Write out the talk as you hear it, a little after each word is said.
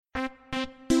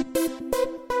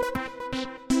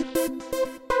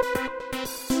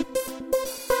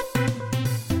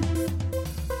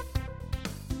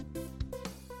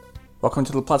Welcome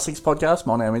to the Plus Six podcast.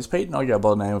 My name is Pete and I go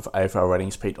by the name of AFL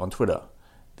Ratings Pete on Twitter.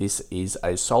 This is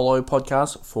a solo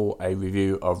podcast for a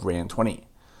review of round 20.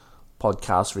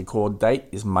 Podcast record date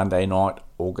is Monday night,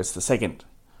 August the 2nd.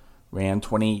 Round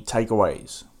 20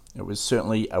 takeaways. It was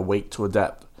certainly a week to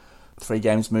adapt. 3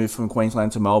 games moved from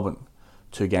Queensland to Melbourne.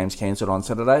 2 games cancelled on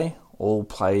Saturday, all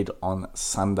played on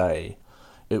Sunday.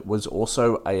 It was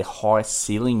also a high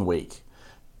ceiling week.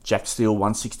 Jack Steele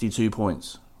 162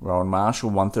 points. Rowan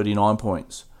Marshall 139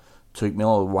 points. Touk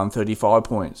Miller 135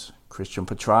 points. Christian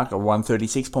Petrarca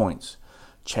 136 points.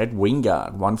 Chad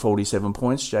Wingard 147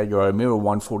 points. Jaeger O'Meara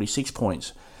 146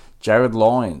 points. Jared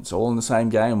Lyons all in the same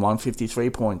game 153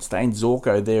 points. Dane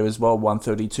Zorko there as well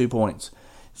 132 points.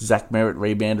 Zach Merritt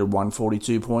rebounded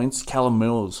 142 points. Callum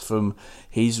Mills from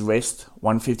his rest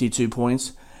 152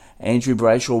 points. Andrew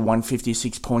Brayshaw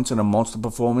 156 points and a monster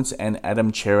performance, and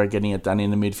Adam Cerra getting it done in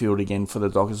the midfield again for the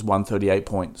Dockers 138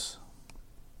 points.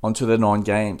 On to the 9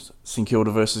 games. St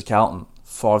Kilda versus Carlton,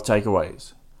 5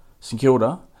 takeaways. St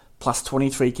Kilda plus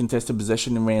 23 contested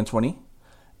possession in round 20,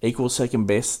 equals second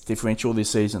best differential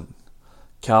this season.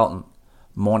 Carlton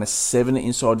minus 7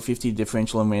 inside 50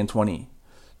 differential in round 20,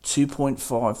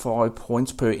 2.55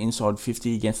 points per inside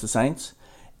 50 against the Saints.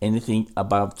 Anything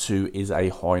above 2 is a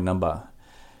high number.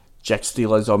 Jack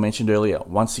Steele, as I mentioned earlier,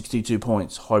 162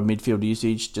 points, high midfield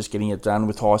usage, just getting it done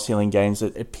with high ceiling games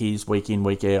that appears week in,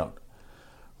 week out.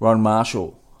 Rowan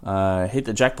Marshall hit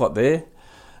the jackpot there.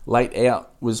 Late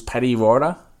out was Paddy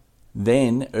Ryder.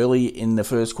 Then, early in the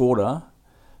first quarter,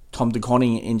 Tom De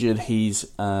Koning injured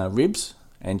his ribs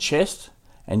and chest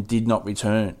and did not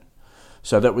return.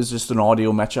 So that was just an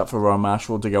ideal matchup for Rowan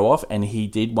Marshall to go off, and he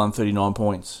did 139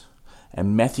 points.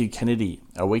 And Matthew Kennedy,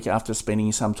 a week after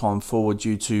spending some time forward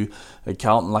due to the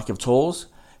Carlton lack of tools,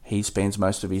 he spends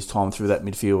most of his time through that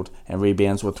midfield and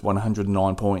rebounds with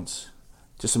 109 points.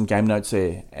 Just some game notes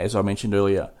there. As I mentioned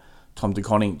earlier, Tom De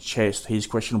Koning, chest, he's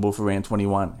questionable for round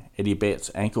 21. Eddie Betts,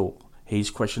 ankle,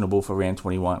 he's questionable for round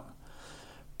 21.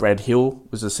 Brad Hill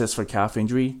was assessed for calf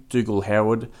injury. Dougal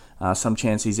Howard, some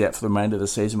chance he's out for the remainder of the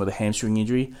season with a hamstring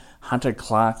injury. Hunter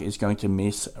Clark is going to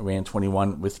miss round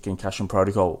 21 with concussion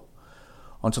protocol.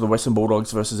 On to the Western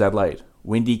Bulldogs versus Adelaide.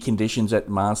 Windy conditions at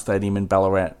Mars Stadium in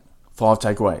Ballarat. 5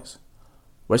 takeaways.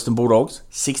 Western Bulldogs,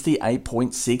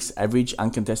 68.6 average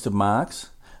uncontested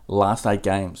marks, last 8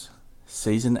 games.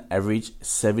 Season average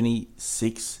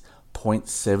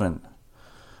 76.7.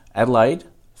 Adelaide,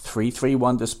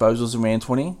 331 disposals in round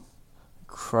 20.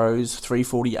 Crows,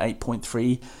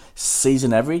 348.3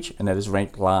 season average, and that is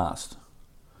ranked last.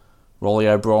 Rolly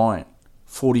O'Brien,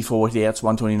 44 hitouts,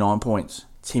 129 points.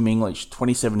 Tim English,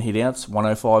 27 hitouts,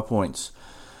 105 points.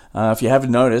 If you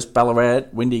haven't noticed, Ballarat,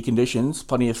 windy conditions,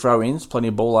 plenty of throw-ins, plenty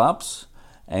of ball-ups,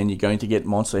 and you're going to get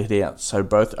monster hitouts. So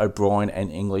both O'Brien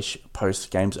and English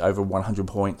post games over 100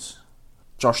 points.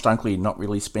 Josh Dunkley not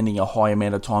really spending a high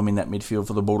amount of time in that midfield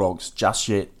for the Bulldogs just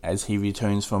yet as he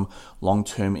returns from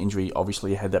long-term injury.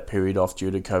 Obviously had that period off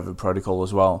due to COVID protocol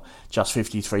as well. Just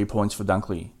 53 points for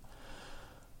Dunkley.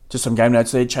 Just some game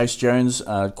notes there. Chase Jones,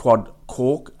 quad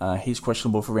cork, he's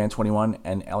questionable for round 21,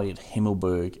 and Elliot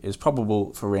Himmelberg is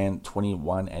probable for round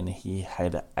 21, and he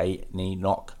had a knee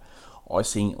knock.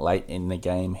 Icing late in the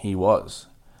game he was.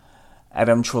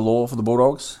 Adam Treloar for the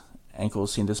Bulldogs, ankle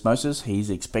syndesmosis, he's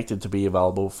expected to be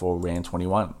available for round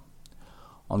 21.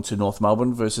 On to North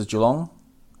Melbourne versus Geelong.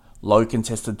 Low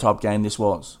contested type game this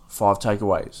was. 5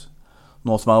 takeaways.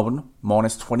 North Melbourne,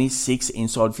 minus 26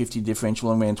 inside 50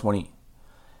 differential in round 20.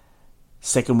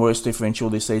 Second worst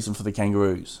differential this season for the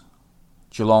Kangaroos.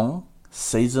 Geelong,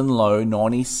 season low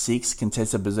 96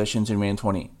 contested possessions in round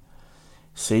 20.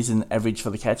 Season average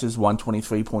for the Catchers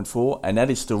 123.4, and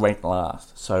that is still ranked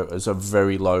last. So it was a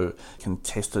very low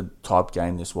contested type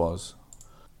game this was.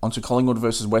 On to Collingwood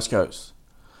versus West Coast.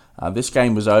 This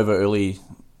game was over early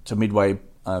to midway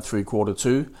through quarter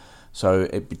 2, so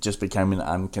it just became an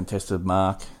uncontested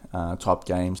mark type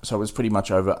game. So it was pretty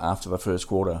much over after the first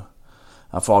quarter.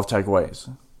 5 takeaways.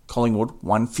 Collingwood,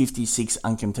 156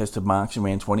 uncontested marks in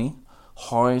round 20.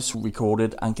 Highest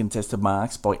recorded uncontested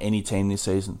marks by any team this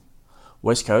season.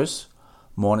 West Coast,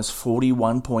 minus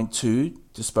 41.2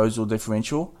 disposal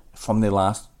differential from their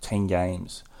last 10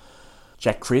 games.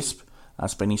 Jack Crisp,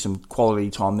 spending some quality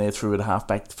time there through at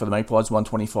halfback for the Magpies,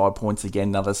 125 points again,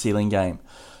 another ceiling game.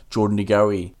 Jordan De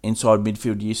Goey, inside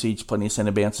midfield usage, plenty of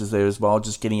centre bounces there as well,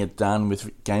 just getting it done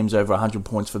with games over 100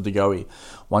 points for De Goey,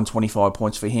 125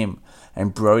 points for him.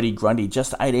 And Brodie Grundy,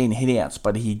 just 18 hitouts,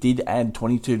 but he did add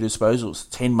 22 disposals,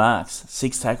 10 marks,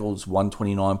 6 tackles,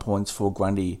 129 points for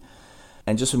Grundy.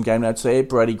 And just some game notes there,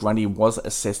 Brodie Grundy was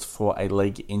assessed for a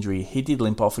leg injury. He did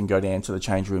limp off and go down to the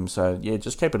change room. So, yeah,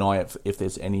 just keep an eye out if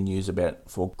there's any news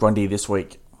for Grundy this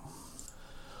week.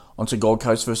 On to Gold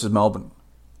Coast versus Melbourne.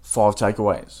 5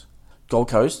 takeaways. Gold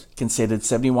Coast conceded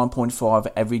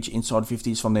 71.5 average inside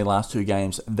 50s from their last 2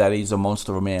 games. That is a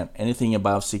monster amount. Anything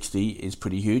above 60 is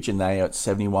pretty huge, and they are at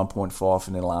 71.5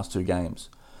 in their last 2 games.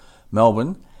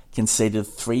 Melbourne conceded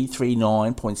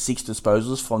 339.6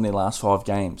 disposals from their last 5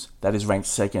 games. That is ranked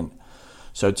second.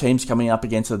 So teams coming up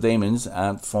against the Demons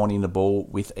aren't finding the ball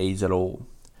with ease at all.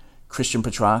 Christian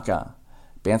Petrarca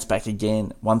bounced back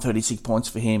again, 136 points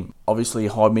for him. Obviously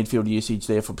high midfield usage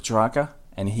there for Petrarca,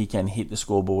 and he can hit the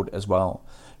scoreboard as well.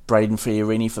 Braden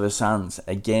Fiorini for the Suns,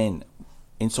 again,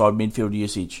 inside midfield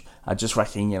usage, just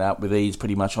racking it up with ease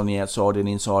pretty much on the outside and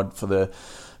inside for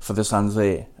the Suns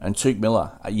there. And Tuke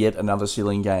Miller, yet another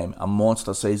ceiling game. A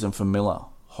monster season for Miller.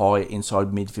 High inside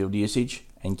midfield usage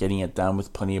and getting it done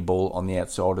with plenty of ball on the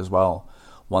outside as well.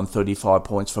 135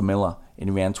 points for Miller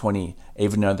in round 20,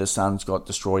 even though the Suns got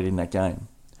destroyed in that game.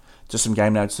 Just some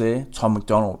game notes there. Tom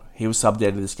McDonald, he was subbed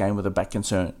out of this game with a back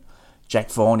concern. Jack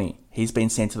Viney, he's been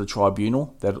sent to the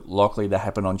tribunal. That's likely to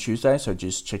happen on Tuesday, so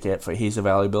just check out for his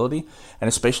availability. And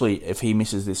especially if he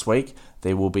misses this week,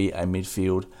 there will be a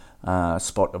midfield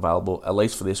spot available, at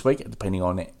least for this week, depending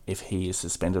on if he is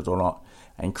suspended or not.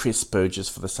 And Chris Burgess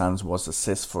for the Suns was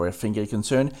assessed for a finger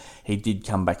concern. He did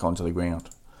come back onto the ground.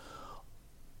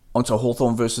 On to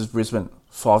Hawthorn versus Brisbane.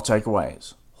 5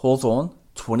 takeaways. Hawthorn,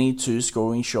 22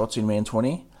 scoring shots in round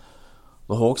 20.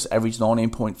 The Hawks averaged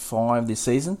 19.5 this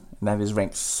season, and that is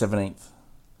ranked 17th.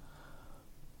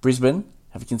 Brisbane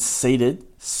have conceded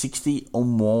 60 or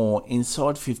more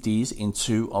inside 50s in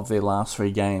 2 of their last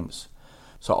 3 games.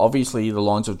 So obviously the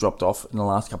lines have dropped off in the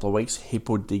last couple of weeks.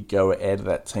 Hipwood did go out of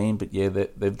that team, but yeah,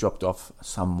 they've dropped off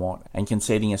somewhat. And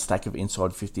conceding a stack of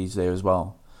inside 50s there as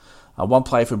well. One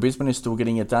player for Brisbane is still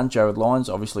getting it done. Jared Lyons,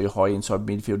 obviously a high inside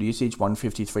midfield usage,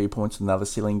 153 points, another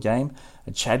ceiling game.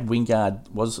 Chad Wingard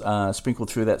was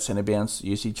sprinkled through that centre bounce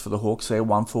usage for the Hawks there,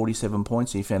 147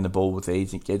 points. He found the ball with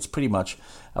ease. It gets pretty much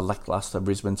a lacklustre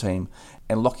Brisbane team.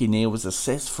 And Lachie Neale was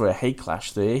assessed for a heat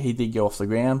clash there. He did go off the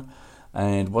ground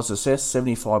and was assessed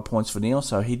 75 points for Neale,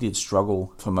 so he did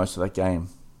struggle for most of that game.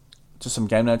 Just some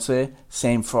game notes there.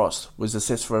 Sam Frost was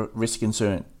assessed for a wrist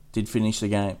concern, did finish the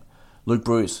game. Luke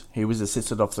Bruce, he was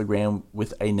assisted off the ground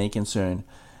with a knee concern.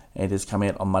 It has come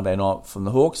out on Monday night from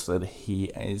the Hawks that he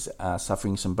is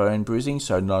suffering some bone bruising,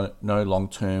 so no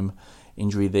long-term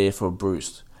injury there for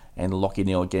Bruce. And Lachie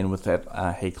Neale again with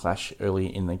that heat clash early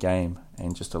in the game,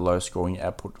 and just a low-scoring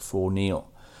output for Neale.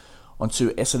 On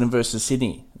to Essendon versus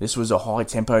Sydney. This was a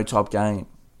high-tempo type game.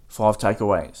 5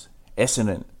 takeaways.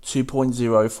 Essendon,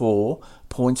 2.04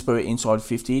 points per inside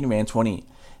 50 in round 20.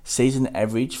 Season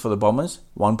average for the Bombers,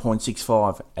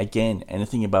 1.65. Again,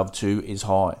 anything above 2 is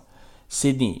high.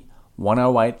 Sydney,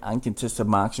 108 uncontested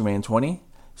marks in round 20.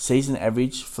 Season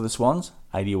average for the Swans,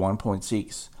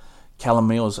 81.6. Callum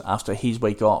Mills, after his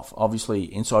week off, obviously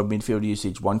inside midfield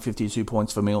usage, 152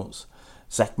 points for Mills.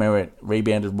 Zach Merritt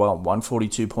rebounded well,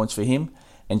 142 points for him.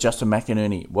 And Justin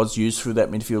McInerney was used through that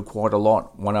midfield quite a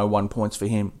lot, 101 points for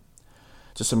him.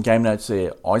 Just some game notes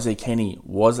there. Isaac Kenny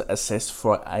was assessed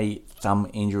for a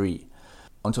thumb injury.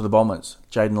 Onto the Bombers.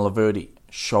 Jaden Laverty,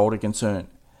 shoulder concern.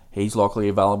 He's likely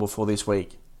available for this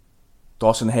week.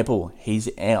 Dyson Heppel, he's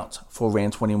out for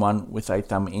round 21 with a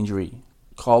thumb injury.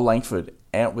 Kyle Langford,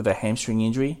 out with a hamstring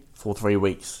injury for 3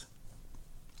 weeks.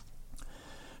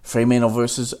 Fremantle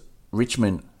versus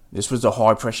Richmond. This was a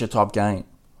high pressure type game.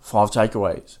 5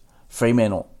 takeaways.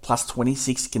 Fremantle, plus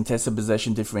 26 contested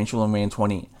possession differential in round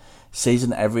 20.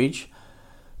 Season average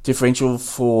differential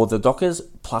for the Dockers,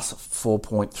 plus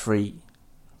 4.3.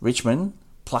 Richmond,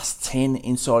 plus 10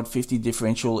 inside 50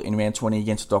 differential in round 20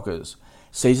 against Dockers.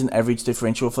 Season average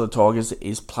differential for the Tigers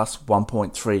is plus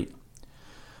 1.3.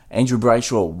 Andrew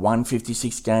Brayshaw,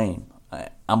 156 game.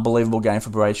 Unbelievable game for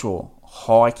Brayshaw.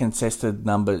 High contested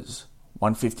numbers,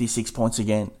 156 points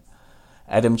again.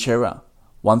 Adam Chera,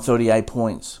 138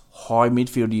 points. High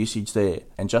midfield usage there.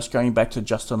 And just going back to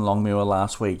Justin Longmuir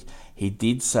last week, he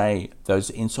did say those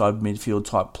inside midfield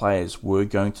type players were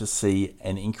going to see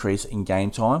an increase in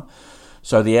game time.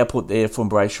 So the output there from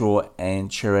Brayshaw and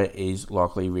Chera is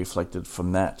likely reflected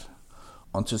from that.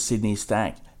 Onto Sydney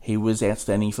Stack. He was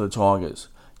outstanding for the Tigers.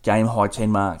 Game high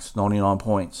 10 marks, 99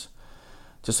 points.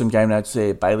 Just some game notes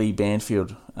there. Bailey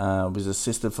Banfield was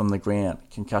assisted from the ground.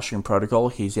 Concussion protocol.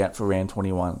 He's out for round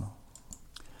 21.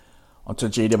 Onto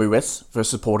GWS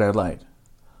versus Port Adelaide.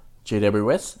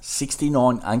 GWS,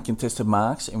 69 uncontested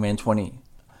marks in round 20.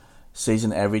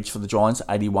 Season average for the Giants,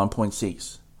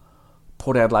 81.6.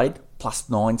 Port Adelaide,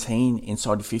 plus 19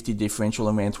 inside the 50 differential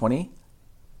in round 20,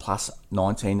 plus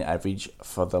 19 average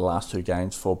for the last 2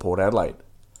 games for Port Adelaide.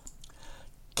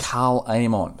 Carl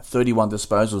Amon, 31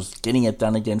 disposals, getting it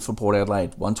done again for Port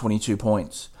Adelaide, 122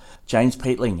 points. James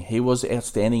Peatling, he was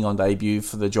outstanding on debut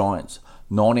for the Giants,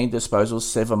 19 disposals,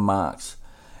 7 marks,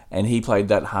 and he played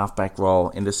that halfback role,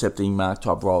 intercepting mark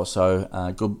type role, so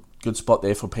good spot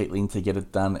there for Peatling to get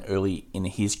it done early in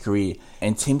his career.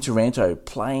 And Tim Taranto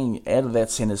playing out of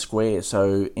that centre square,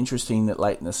 so interesting that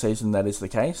late in the season that is the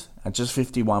case. Just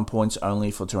 51 points only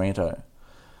for Taranto.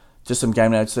 Just some game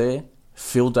notes there.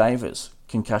 Phil Davis,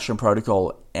 concussion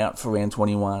protocol, out for round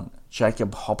 21.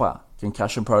 Jacob Hopper,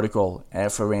 concussion protocol,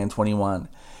 out for round 21.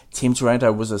 Tim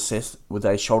Taranto was assessed with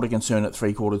a shoulder concern at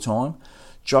 3/4 time.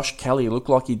 Josh Kelly looked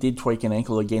like he did tweak an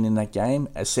ankle again in that game.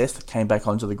 Assessed, came back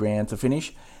onto the ground to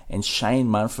finish. And Shane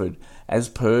Munford, as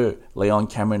per Leon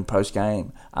Cameron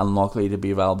post-game, unlikely to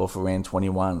be available for round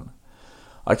 21.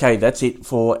 Okay, that's it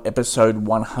for episode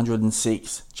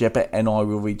 106. Jeppa and I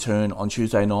will return on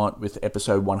Tuesday night with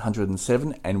episode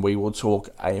 107, and we will talk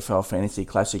AFL Fantasy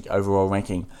Classic overall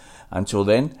ranking. Until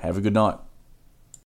then, have a good night.